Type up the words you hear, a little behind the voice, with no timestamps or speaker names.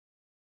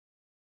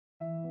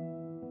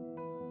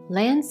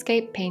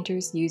Landscape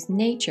painters use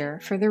nature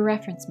for their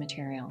reference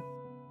material,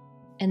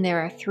 and there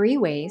are 3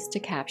 ways to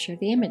capture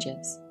the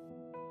images.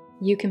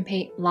 You can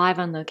paint live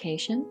on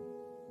location,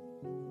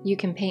 you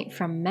can paint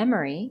from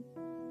memory,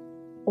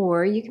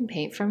 or you can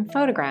paint from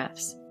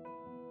photographs.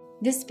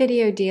 This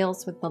video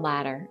deals with the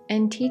latter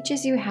and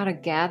teaches you how to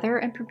gather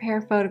and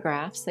prepare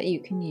photographs that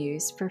you can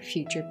use for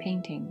future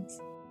paintings.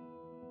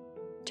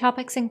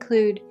 Topics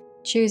include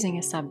choosing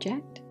a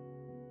subject,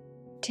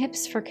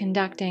 tips for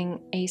conducting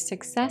a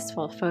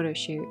successful photo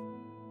shoot,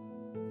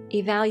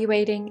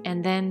 evaluating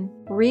and then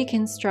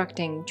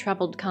reconstructing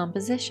troubled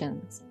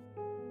compositions,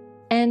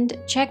 and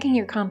checking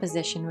your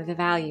composition with a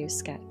value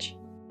sketch.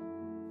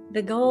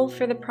 The goal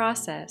for the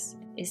process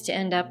is to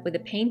end up with a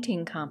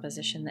painting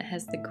composition that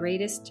has the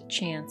greatest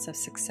chance of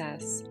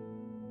success.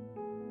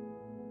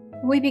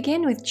 We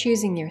begin with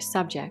choosing your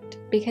subject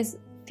because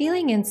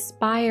feeling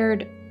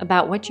inspired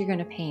about what you're going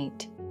to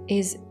paint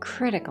is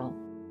critical.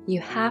 You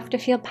have to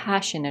feel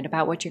passionate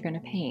about what you're going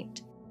to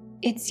paint.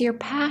 It's your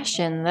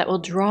passion that will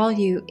draw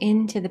you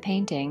into the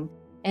painting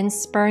and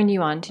spur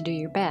you on to do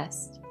your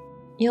best.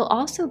 You'll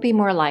also be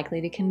more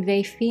likely to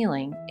convey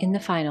feeling in the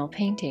final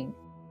painting.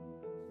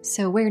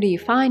 So where do you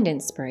find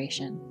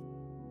inspiration?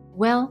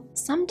 Well,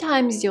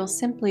 sometimes you'll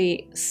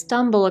simply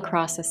stumble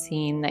across a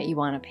scene that you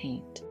want to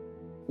paint.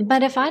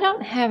 But if I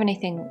don't have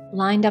anything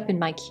lined up in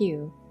my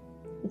queue,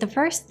 the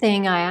first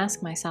thing I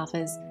ask myself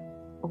is,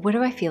 what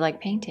do I feel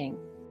like painting?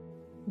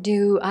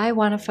 Do I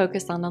want to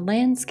focus on a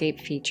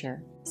landscape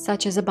feature,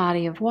 such as a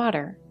body of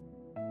water?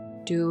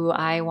 Do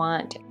I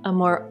want a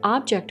more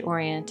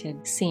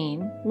object-oriented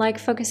scene, like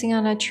focusing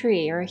on a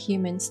tree or a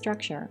human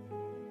structure?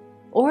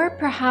 Or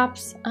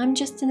perhaps I'm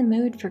just in the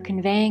mood for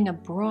conveying a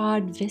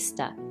broad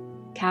vista,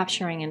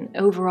 capturing an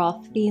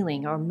overall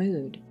feeling or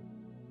mood.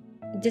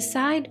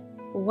 Decide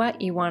what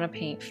you want to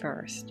paint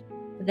first,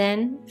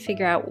 then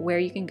figure out where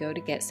you can go to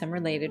get some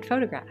related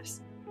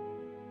photographs.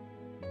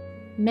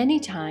 Many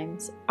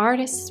times,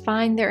 artists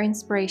find their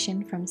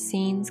inspiration from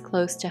scenes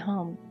close to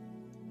home.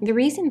 The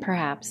reason,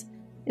 perhaps,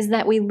 is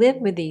that we live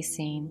with these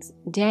scenes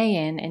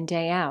day in and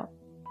day out.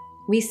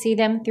 We see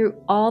them through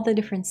all the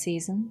different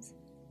seasons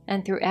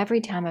and through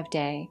every time of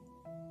day.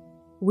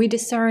 We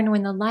discern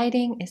when the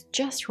lighting is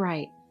just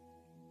right,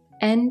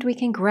 and we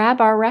can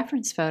grab our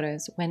reference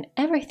photos when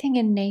everything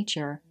in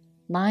nature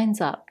lines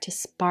up to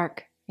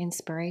spark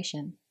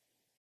inspiration.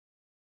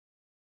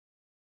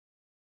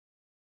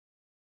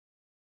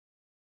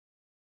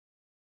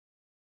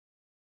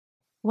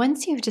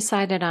 Once you've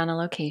decided on a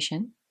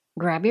location,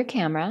 grab your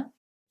camera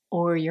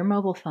or your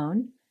mobile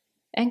phone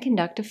and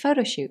conduct a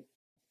photo shoot.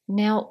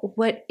 Now,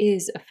 what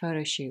is a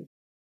photo shoot?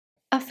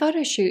 A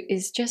photo shoot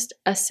is just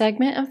a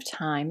segment of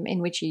time in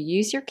which you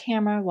use your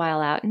camera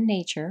while out in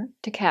nature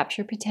to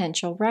capture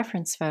potential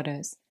reference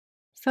photos,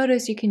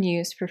 photos you can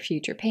use for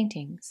future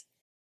paintings.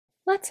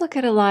 Let's look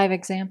at a live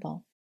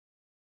example.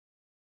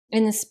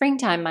 In the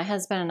springtime, my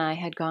husband and I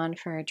had gone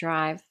for a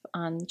drive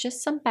on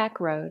just some back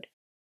road,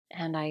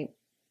 and I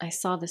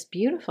saw this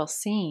beautiful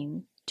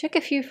scene, took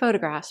a few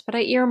photographs, but I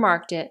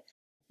earmarked it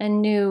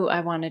and knew I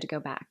wanted to go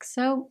back.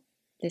 So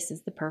this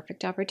is the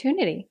perfect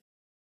opportunity.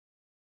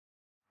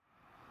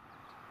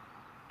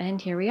 And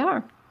here we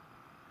are.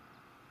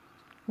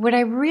 What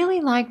I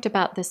really liked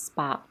about this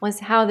spot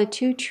was how the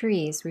 2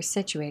 trees were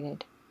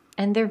situated,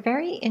 and their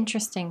very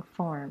interesting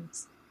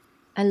forms.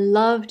 I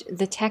loved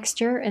the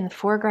texture in the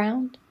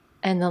foreground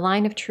and the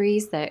line of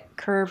trees that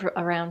curve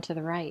around to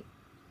the right.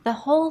 The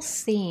whole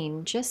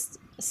scene just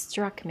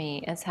struck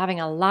me as having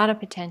a lot of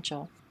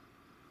potential.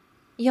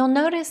 You'll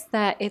notice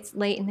that it's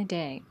late in the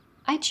day.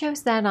 I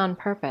chose that on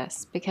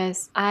purpose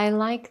because I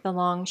like the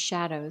long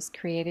shadows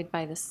created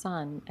by the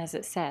sun as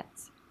it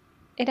sets.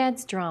 It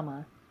adds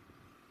drama.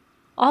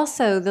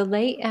 Also, the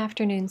late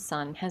afternoon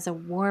sun has a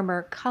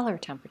warmer color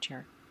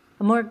temperature,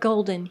 a more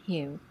golden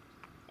hue,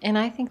 and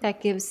I think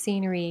that gives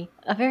scenery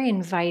a very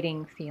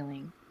inviting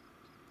feeling.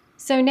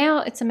 So now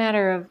it's a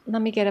matter of,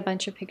 let me get a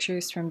bunch of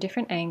pictures from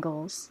different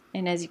angles,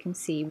 and as you can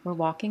see, we're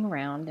walking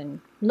around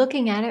and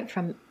looking at it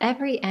from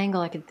every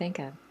angle I could think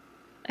of.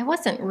 I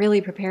wasn't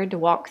really prepared to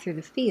walk through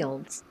the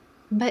fields,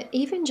 but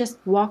even just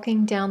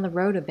walking down the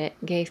road a bit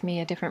gave me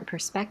a different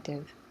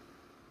perspective.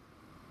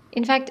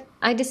 In fact,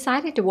 I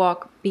decided to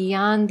walk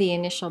beyond the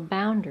initial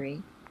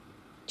boundary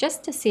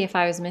just to see if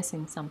I was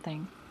missing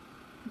something.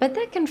 But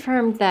that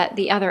confirmed that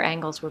the other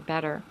angles were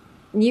better.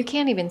 You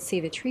can't even see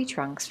the tree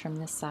trunks from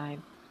this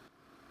side.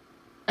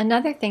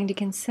 Another thing to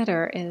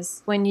consider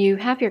is when you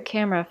have your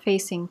camera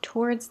facing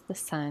towards the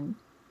sun,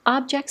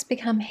 objects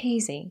become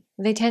hazy.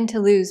 They tend to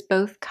lose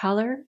both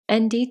color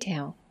and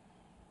detail.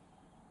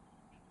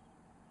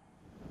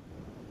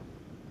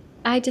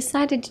 I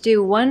decided to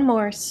do one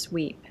more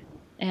sweep.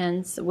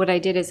 And what I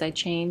did is I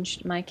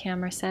changed my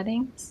camera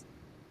settings.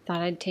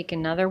 Thought I'd take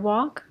another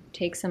walk,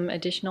 take some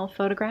additional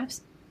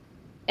photographs.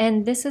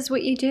 And this is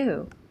what you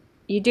do.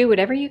 You do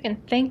whatever you can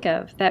think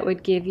of that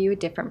would give you a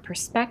different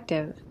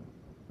perspective.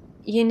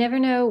 You never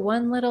know,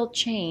 one little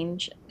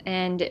change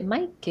and it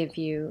might give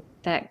you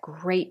that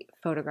great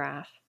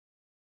photograph.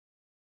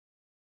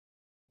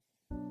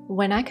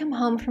 When I come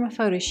home from a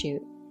photo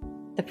shoot,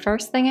 the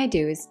first thing I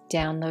do is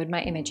download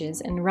my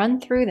images and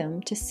run through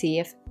them to see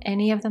if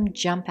any of them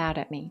jump out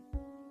at me.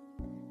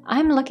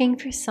 I'm looking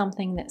for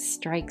something that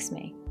strikes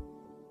me.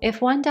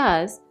 If one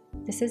does,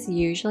 this is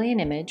usually an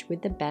image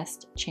with the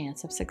best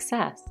chance of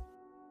success.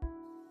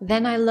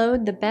 Then I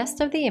load the best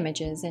of the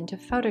images into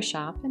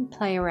Photoshop and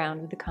play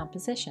around with the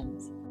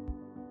compositions.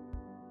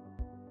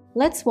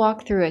 Let's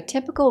walk through a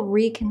typical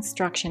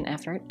reconstruction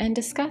effort and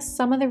discuss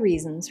some of the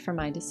reasons for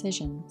my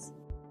decisions.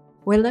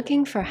 We're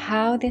looking for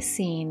how the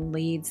scene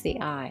leads the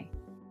eye.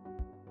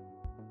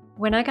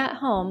 When I got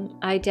home,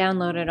 I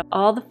downloaded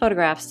all the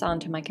photographs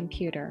onto my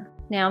computer.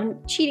 Now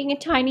I'm cheating a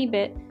tiny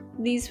bit.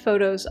 These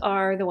photos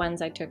are the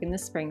ones I took in the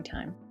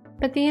springtime,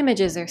 but the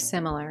images are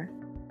similar.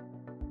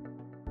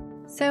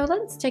 So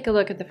let's take a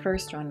look at the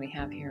first one we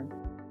have here.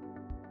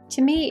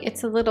 To me,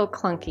 it's a little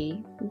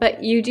clunky,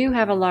 but you do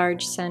have a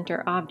large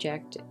center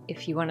object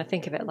if you want to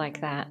think of it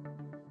like that.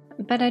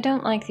 But I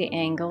don't like the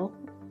angle.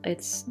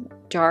 It's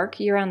dark,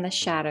 you're on the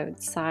shadowed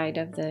side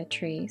of the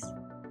trees,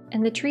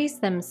 and the trees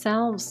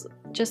themselves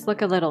just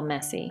look a little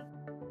messy.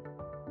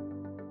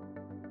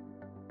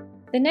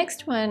 The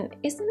next one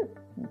isn't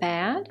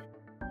bad.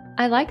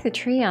 I like the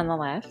tree on the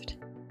left.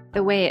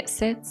 The way it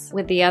sits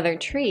with the other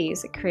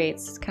trees, it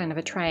creates kind of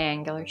a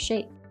triangular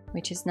shape,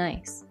 which is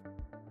nice.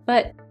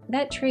 But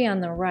that tree on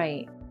the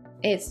right,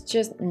 it's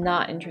just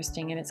not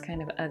interesting and it's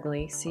kind of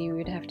ugly, so you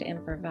would have to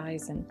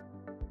improvise and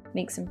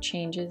make some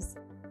changes.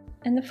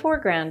 And the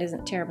foreground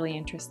isn't terribly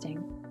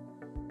interesting.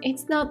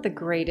 It's not the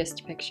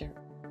greatest picture.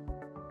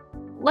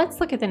 Let's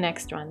look at the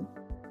next one.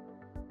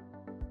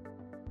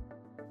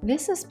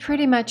 This is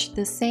pretty much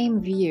the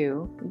same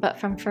view, but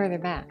from further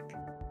back.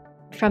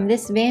 From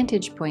this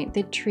vantage point,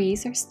 the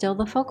trees are still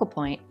the focal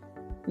point,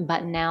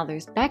 but now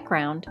there's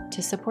background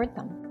to support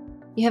them.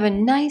 You have a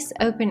nice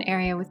open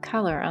area with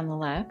color on the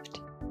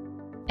left,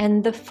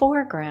 and the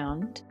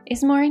foreground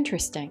is more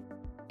interesting.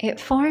 It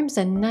forms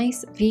a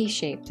nice V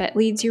shape that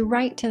leads you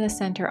right to the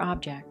center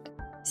object,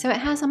 so it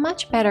has a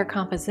much better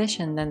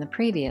composition than the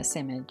previous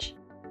image.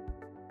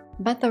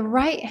 But the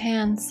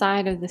right-hand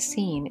side of the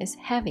scene is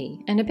heavy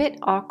and a bit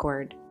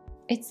awkward.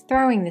 It's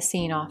throwing the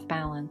scene off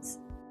balance.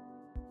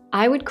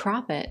 I would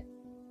crop it.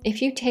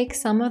 If you take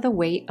some of the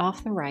weight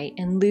off the right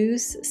and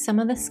lose some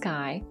of the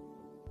sky,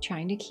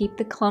 trying to keep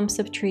the clumps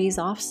of trees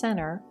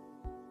off-center,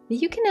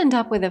 you can end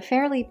up with a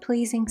fairly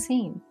pleasing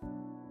scene.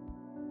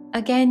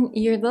 Again,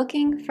 you're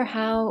looking for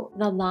how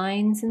the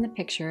lines in the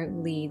picture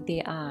lead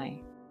the eye.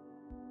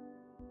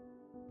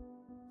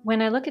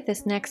 When I look at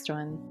this next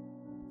one,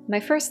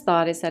 my first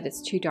thought is that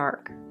it's too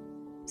dark.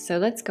 So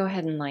let's go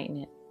ahead and lighten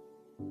it.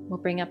 We'll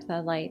bring up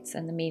the lights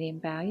and the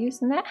medium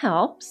values, and that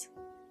helps.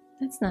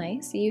 That's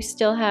nice. You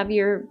still have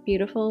your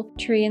beautiful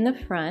tree in the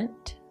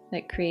front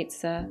that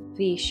creates a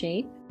V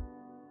shape.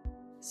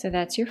 So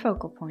that's your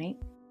focal point.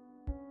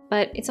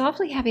 But it's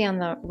awfully heavy on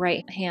the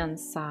right-hand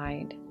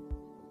side.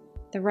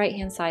 The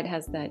right-hand side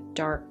has that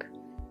dark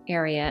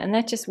area, and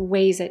that just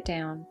weighs it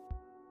down.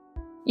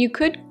 You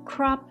could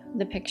crop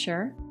the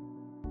picture.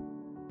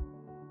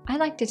 I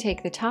like to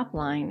take the top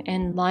line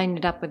and line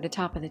it up with the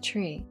top of the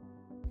tree.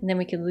 And then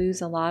we could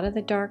lose a lot of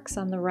the darks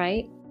on the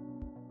right.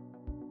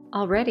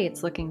 Already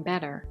it's looking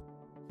better.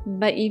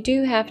 But you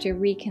do have to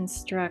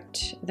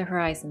reconstruct the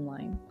horizon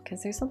line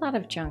because there's a lot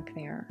of junk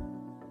there.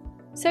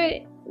 So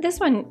this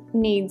one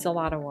needs a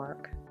lot of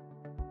work.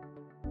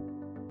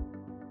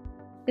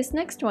 This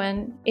next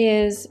one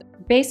is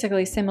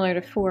basically similar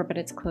to 4, but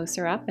it's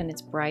closer up and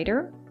it's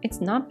brighter. It's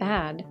not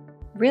bad.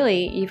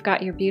 Really, you've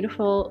got your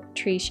beautiful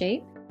tree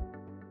shape,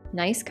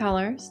 nice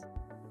colors.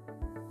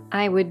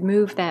 I would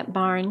move that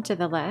barn to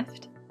the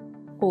left,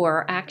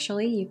 or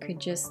actually you could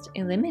just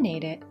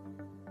eliminate it,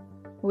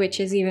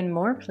 which is even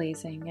more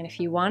pleasing. And if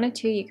you wanted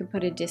to, you could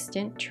put a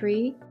distant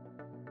tree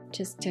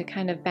just to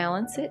kind of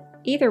balance it.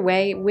 Either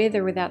way, with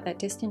or without that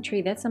distant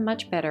tree, that's a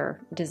much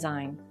better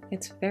design.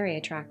 It's very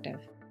attractive.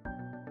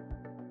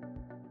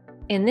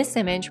 In this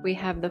image, we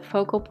have the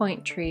focal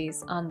point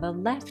trees on the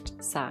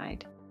left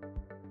side.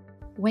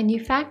 When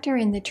you factor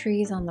in the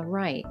trees on the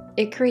right,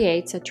 it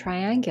creates a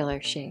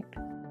triangular shape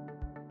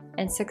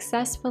and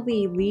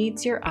successfully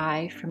leads your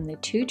eye from the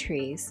 2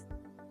 trees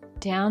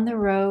down the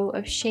row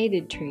of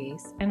shaded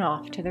trees and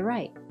off to the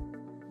right.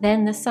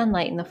 Then the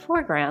sunlight in the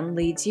foreground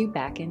leads you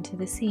back into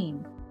the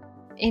scene.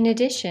 In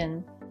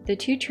addition, the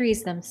 2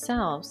 trees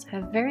themselves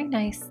have very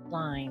nice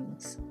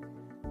lines.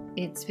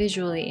 It's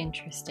visually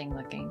interesting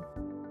looking.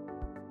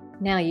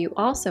 Now you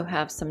also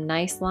have some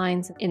nice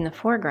lines in the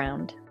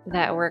foreground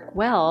that work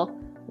well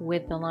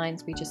with the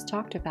lines we just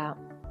talked about.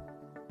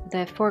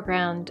 The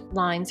foreground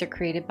lines are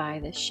created by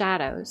the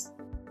shadows.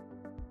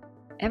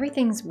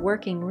 Everything's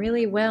working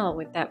really well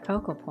with that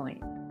focal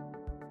point.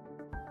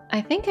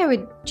 I think I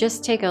would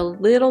just take a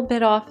little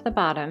bit off the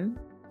bottom,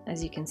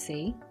 as you can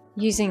see,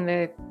 using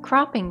the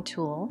cropping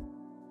tool.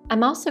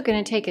 I'm also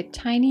going to take a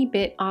tiny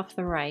bit off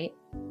the right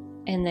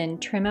and then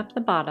trim up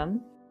the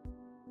bottom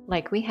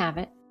like we have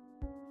it.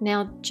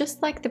 Now,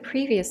 just like the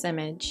previous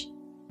image,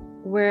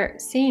 we're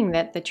seeing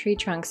that the tree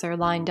trunks are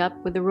lined up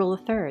with the rule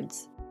of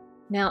thirds.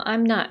 Now,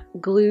 I'm not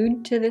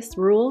glued to this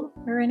rule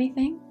or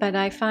anything, but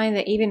I find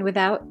that even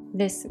without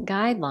this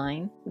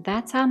guideline,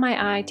 that's how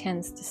my eye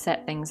tends to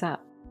set things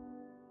up.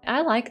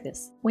 I like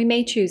this. We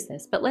may choose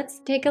this, but let's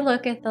take a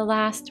look at the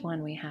last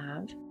one we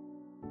have.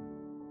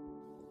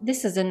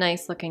 This is a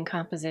nice looking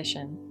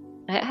composition.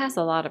 It has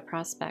a lot of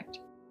prospect.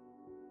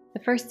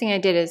 The first thing I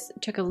did is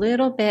took a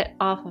little bit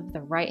off of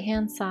the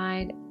right-hand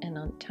side and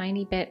a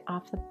tiny bit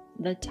off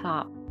the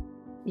top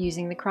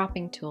using the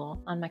cropping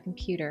tool on my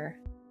computer.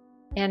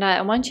 And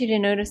I want you to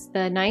notice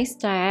the nice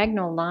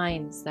diagonal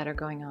lines that are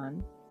going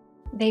on.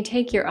 They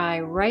take your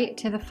eye right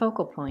to the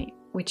focal point,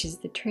 which is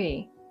the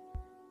tree.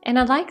 And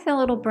I like the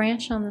little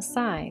branch on the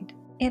side.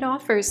 It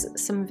offers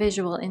some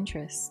visual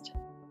interest.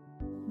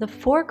 The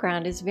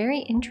foreground is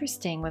very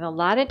interesting with a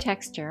lot of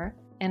texture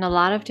and a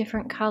lot of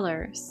different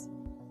colors.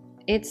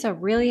 It's a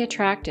really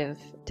attractive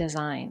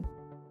design.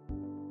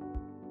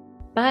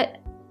 But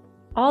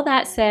all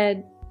that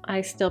said,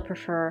 I still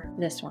prefer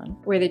this one,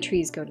 where the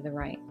trees go to the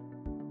right.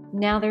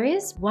 Now there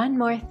is one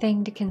more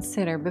thing to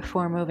consider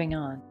before moving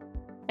on,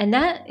 and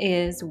that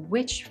is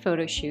which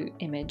photo shoot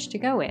image to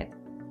go with.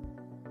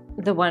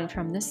 The one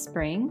from the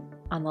spring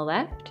on the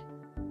left,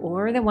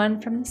 or the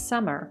one from the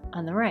summer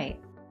on the right.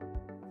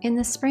 In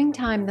the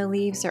springtime, the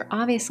leaves are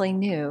obviously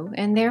new,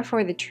 and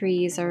therefore the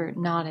trees are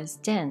not as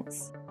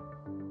dense.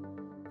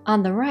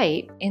 On the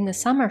right, in the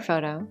summer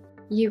photo,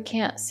 you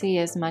can't see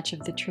as much of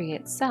the tree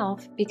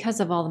itself because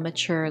of all the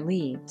mature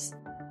leaves.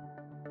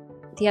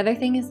 The other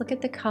thing is look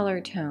at the color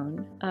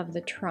tone of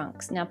the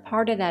trunks. Now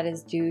part of that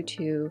is due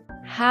to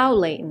how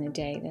late in the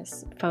day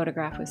this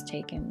photograph was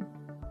taken.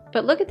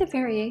 But look at the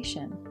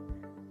variation.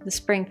 The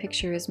spring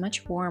picture is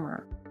much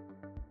warmer.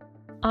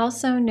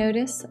 Also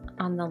notice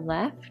on the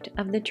left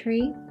of the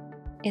tree,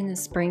 in the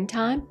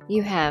springtime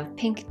you have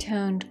pink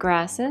toned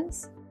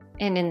grasses,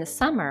 and in the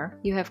summer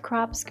you have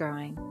crops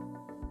growing.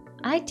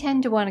 I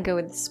tend to want to go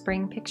with the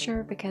spring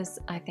picture because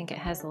I think it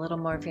has a little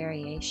more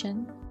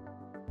variation.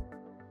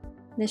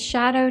 The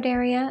shadowed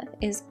area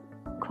is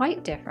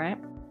quite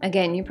different.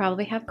 Again, you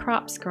probably have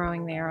crops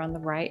growing there on the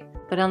right,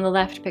 but on the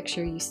left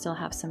picture you still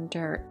have some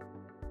dirt.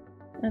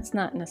 That's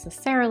not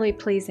necessarily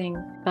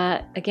pleasing,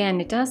 but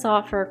again, it does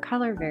offer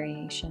color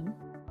variation,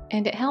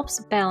 and it helps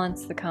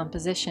balance the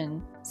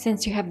composition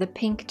since you have the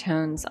pink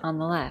tones on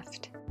the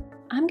left.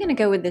 I'm going to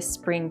go with this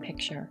spring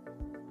picture.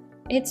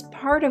 It's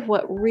part of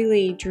what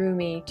really drew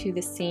me to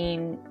the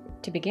scene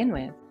to begin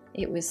with.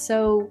 It was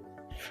so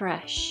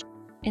fresh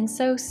and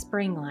so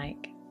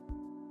spring-like.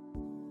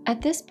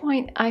 At this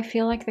point, I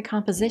feel like the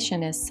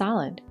composition is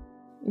solid,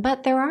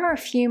 but there are a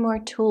few more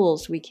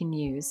tools we can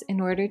use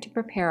in order to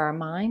prepare our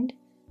mind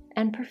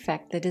and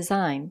perfect the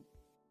design.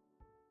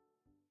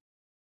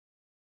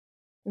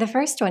 The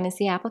first one is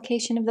the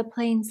application of the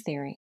planes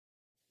theory,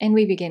 and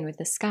we begin with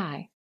the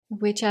sky,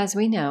 which, as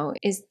we know,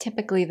 is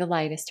typically the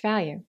lightest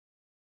value.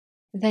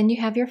 Then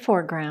you have your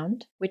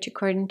foreground, which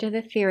according to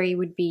the theory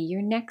would be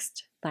your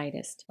next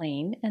lightest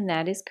plane, and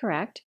that is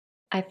correct.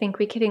 I think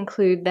we could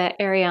include that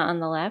area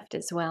on the left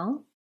as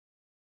well.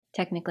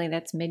 Technically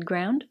that's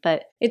midground,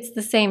 but it's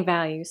the same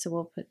value, so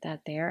we'll put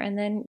that there. And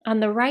then on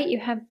the right you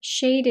have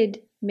shaded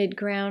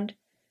midground.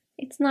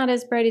 It's not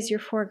as bright as your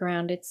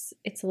foreground, it's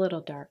a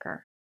little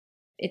darker.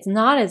 It's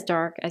not as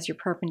dark as your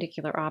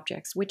perpendicular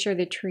objects, which are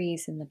the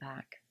trees in the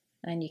back.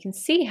 And you can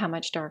see how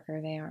much darker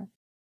they are.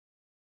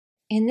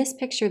 In this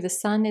picture, the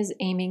sun is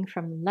aiming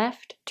from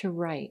left to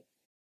right.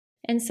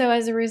 And so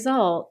as a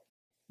result,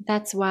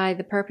 that's why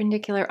the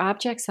perpendicular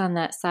objects on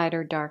that side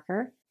are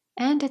darker,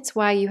 and it's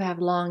why you have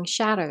long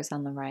shadows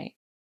on the right.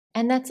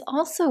 And that's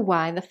also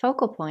why the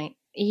focal point,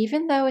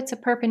 even though it's a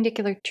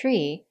perpendicular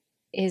tree,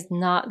 is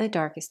not the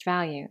darkest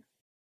value,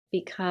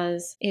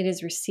 because it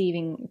is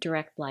receiving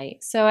direct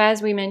light. So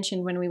as we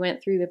mentioned when we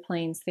went through the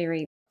planes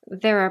theory,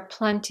 there are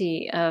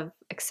plenty of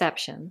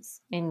exceptions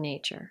in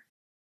nature.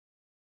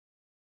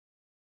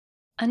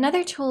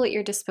 Another tool at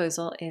your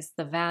disposal is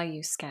the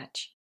value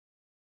sketch.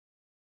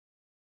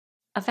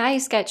 A value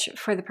sketch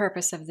for the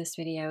purpose of this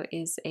video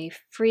is a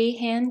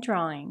freehand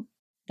drawing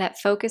that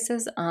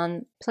focuses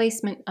on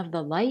placement of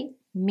the light,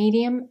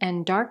 medium,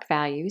 and dark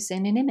values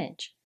in an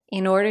image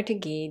in order to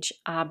gauge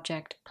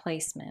object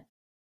placement.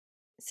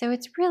 So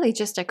it's really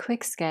just a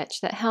quick sketch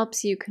that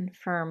helps you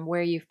confirm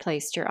where you've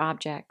placed your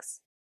objects.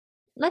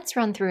 Let's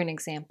run through an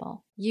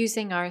example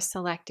using our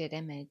selected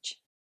image.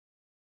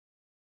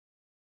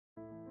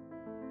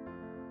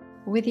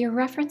 With your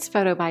reference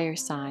photo by your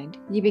side,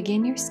 you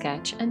begin your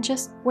sketch and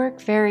just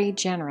work very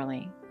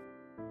generally.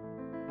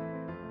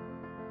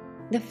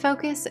 The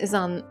focus is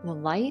on the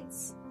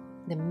lights,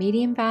 the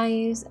medium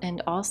values,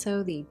 and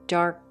also the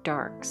dark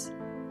darks.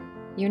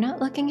 You're not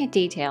looking at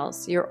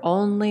details, you're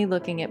only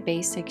looking at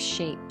basic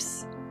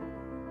shapes.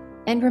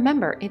 And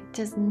remember, it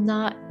does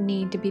not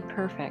need to be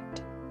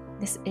perfect.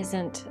 This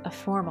isn't a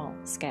formal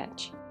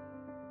sketch.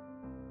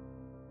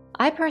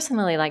 I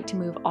personally like to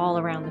move all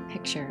around the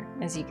picture,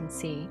 as you can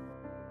see.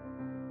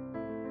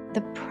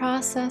 The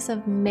process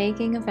of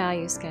making a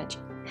value sketch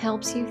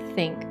helps you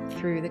think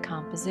through the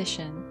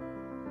composition.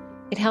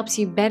 It helps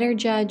you better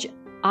judge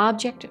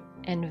object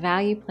and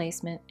value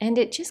placement, and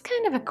it just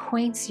kind of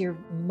acquaints your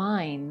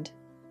mind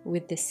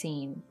with the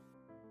scene.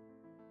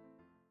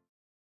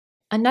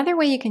 Another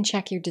way you can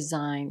check your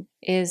design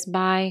is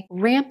by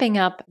ramping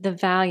up the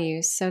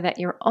values so that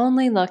you're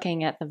only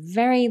looking at the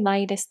very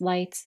lightest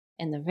lights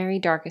and the very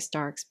darkest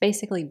darks,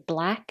 basically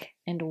black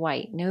and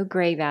white, no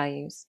gray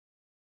values.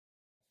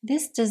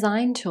 This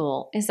design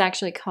tool is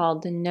actually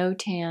called the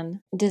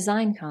no-tan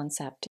design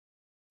concept.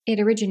 It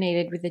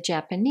originated with the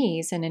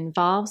Japanese and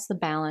involves the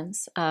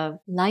balance of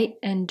light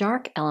and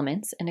dark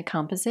elements in a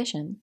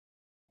composition.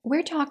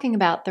 We're talking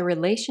about the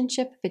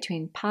relationship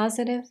between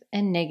positive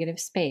and negative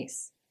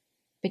space,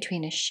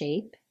 between a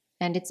shape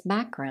and its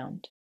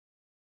background.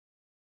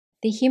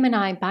 The human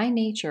eye by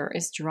nature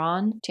is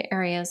drawn to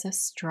areas of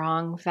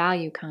strong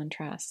value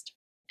contrast,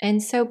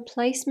 and so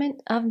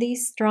placement of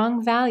these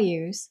strong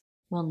values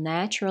will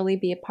naturally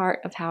be a part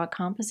of how a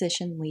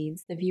composition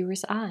leads the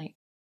viewer's eye.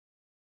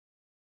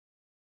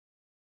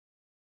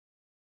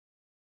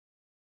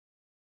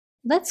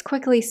 Let's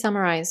quickly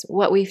summarize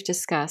what we've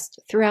discussed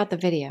throughout the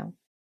video.